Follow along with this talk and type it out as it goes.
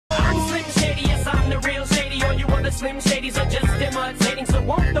the Slim Shadys are just imitating. So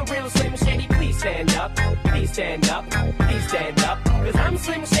won't the real Slim Shady please stand up? Please stand up, please stand up. Cause I'm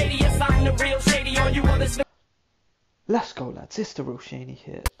Slim Shady, yes I'm the real Shady. All you other Slim... Let's go lads, it's the real Shady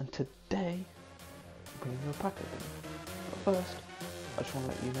here, and today I'm bringing you a pack opening. But first, I just want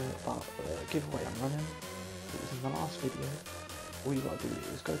to let you know about the giveaway I'm running. It was in the last video. All you gotta do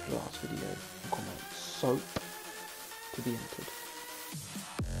is go to the last video and comment soap to be entered.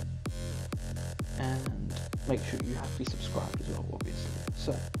 And make sure you have to be subscribed as well, obviously.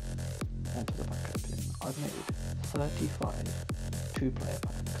 So, on to the pack opening. I've made 35 two-player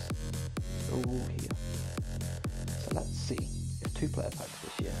packs. They're all here. So let's see if two-player packs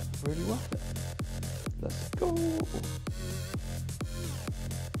this year are really worth it. Let's go!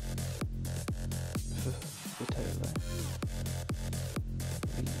 Vitola.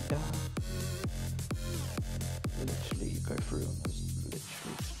 Literally go through on those,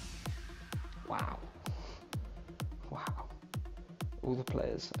 literally. Wow. Wow. All the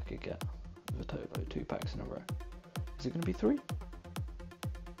players I could get Vitola 2 packs in a row. Is it going to be 3?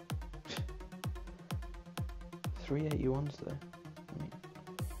 3 81s though. I mean,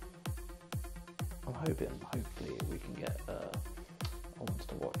 I'm hopefully we can get ones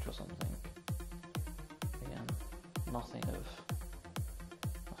to watch or something. Again, nothing of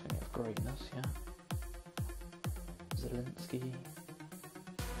greatness, yeah. Zelensky.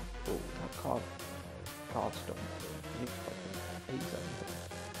 Oh, that card storm. Looks like an 87.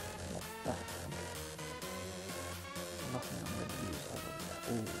 Not bad. Nothing I'm going to use other than that.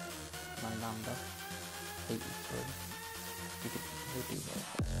 Oh, Nylander. 83. We could do well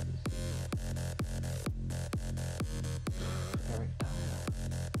first. Eric Dyer.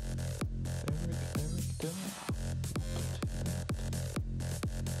 Eric Dyer.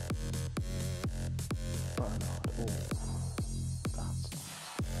 Bernard. Oh, that's nice.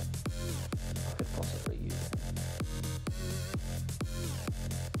 I could possibly use him.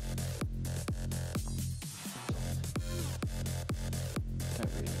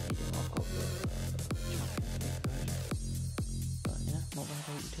 Don't really need him. I've got the Champions League version. But yeah, not bad.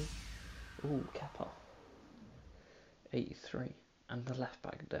 82. Ooh, Kepa. 83. And the left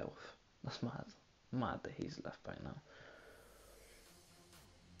back Delph. That's mad. Mad that he's left back now.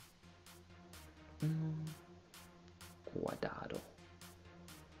 Guardado.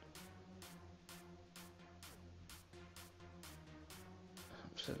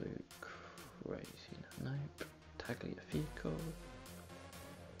 Absolute crazy. Nope. Tagliafico.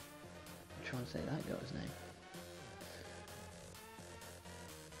 I'm trying to say that guy's name.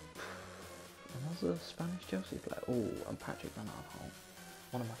 Another Spanish Chelsea player. Oh, and Patrick Van Aanholt.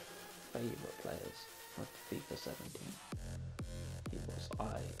 One of my favourite players for FIFA 17. He was.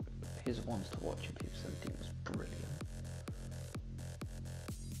 His ones to watch in FIFA 17 was brilliant.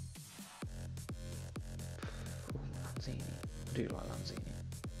 Ooh, Lanzini. I do like Lanzini.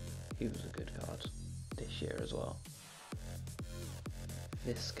 He was a good card this year as well.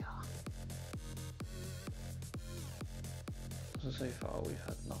 Visca. So far we've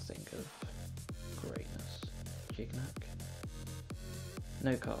had nothing of greatness. Gignac.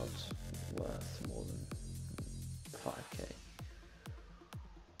 No cards worth more than 5k.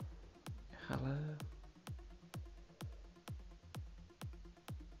 Hello.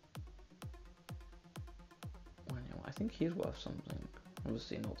 Anyway, I think he's worth something.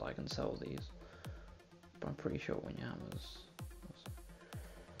 Obviously not that I can sell these, but I'm pretty sure when you hammers.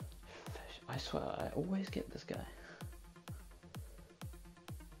 I swear, I always get this guy.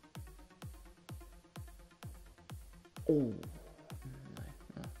 Oh,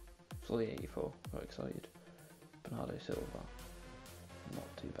 no. For the 84, got excited. Bernardo Silva,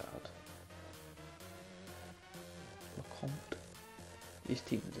 not too bad. Lecomte. His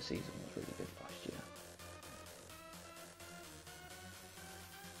team of the season was really good last year.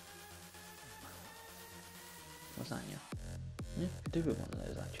 Lasagna. Yeah, could do with one of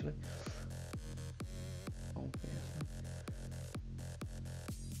those actually. Oh, yes.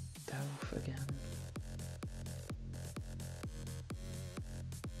 Delph again.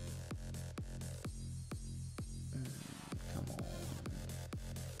 Come on.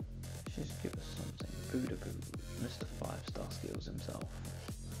 Just give us something. Boodaboo. Mr. 5-star skills himself.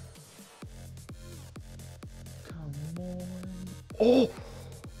 Come on. Oh!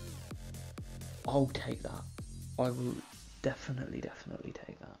 I'll take that. I will definitely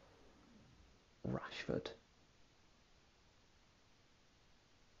take that. Rashford.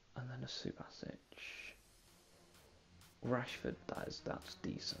 And then a Subasic. Rashford, that's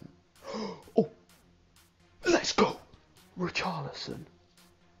decent. Oh! Let's go! Richarlison.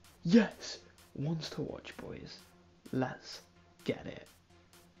 Yes! Ones to watch, boys. Let's get it.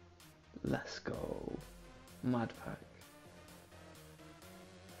 Let's go. Mad Pack.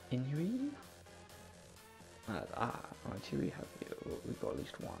 Inuit? Right, here we've got at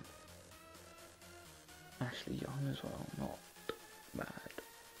least one. Ashley Young as well, not bad.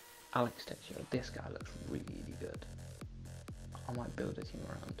 Alex Teixeira, this guy looks really good. I might build a team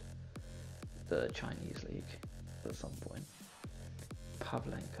around the Chinese league at some point.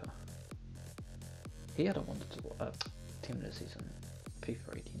 Pavlenka. He had a wonderful team of the season.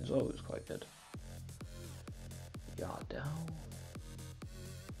 FIFA 18 as well, it was quite good. Yardell.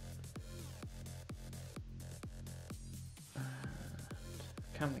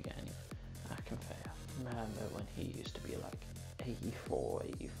 Can we get any? Akinfeev. Remember when he used to be like 84,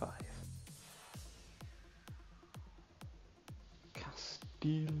 85.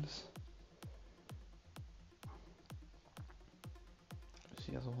 Castiles. What's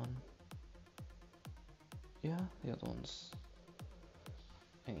the other one? Yeah, the other one's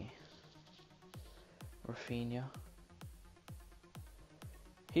thingy. Rafinha.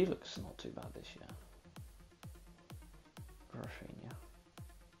 He looks not too bad this year. Rafinha.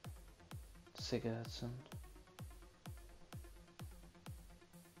 Sigurdsson.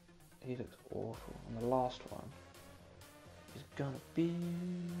 He looks awful. And the last one is gonna be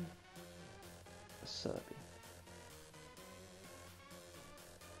a Serbia.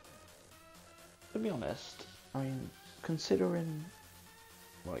 To be honest, I mean, considering,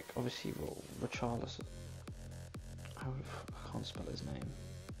 like, obviously, Richarlison, I can't spell his name.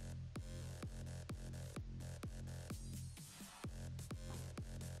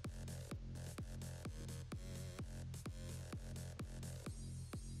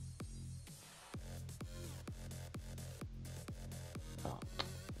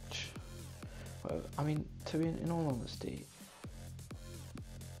 Well, I mean, to be in all honesty,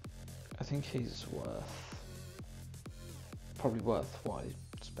 I think he's probably worth what I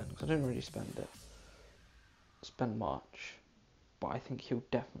spend, because I don't really spend much, but I think he'll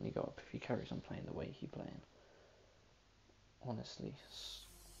definitely go up if he carries on playing the way he's playing. Honestly, it's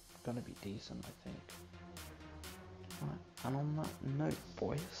gonna be decent, I think. Right, and on that note,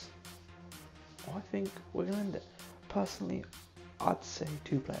 boys, I think we're gonna end it. Personally, I'd say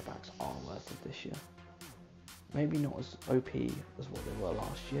 2-player packs are worth it this year. Maybe not as OP as what they were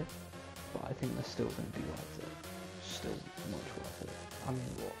last year, but I think they're still going to be worth it. Still much worth it. I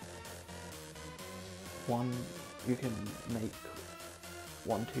mean, what? You can make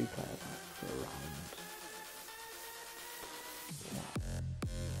 1 2-player pack for around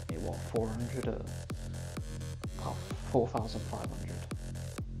 400 4,500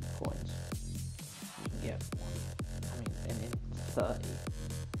 coins. You can get one. I mean, and in 30.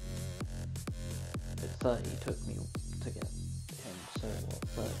 But 30 took me to get him, so what,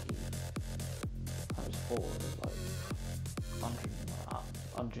 30 times 4 is like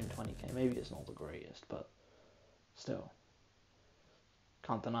 120k. Maybe it's not the greatest, but still.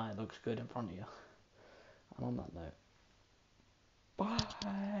 Can't deny it looks good in front of you. And on that note, bye!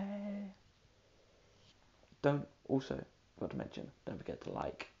 Don't forget to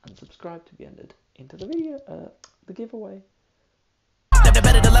like and subscribe to be entered into the video, the giveaway. They're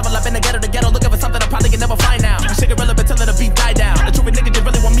better to level up in the ghetto, looking for something I probably can never find now. Shit irrelevant till the beat die down. A true nigga just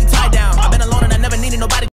really want me tied down. I've been alone and I never needed nobody.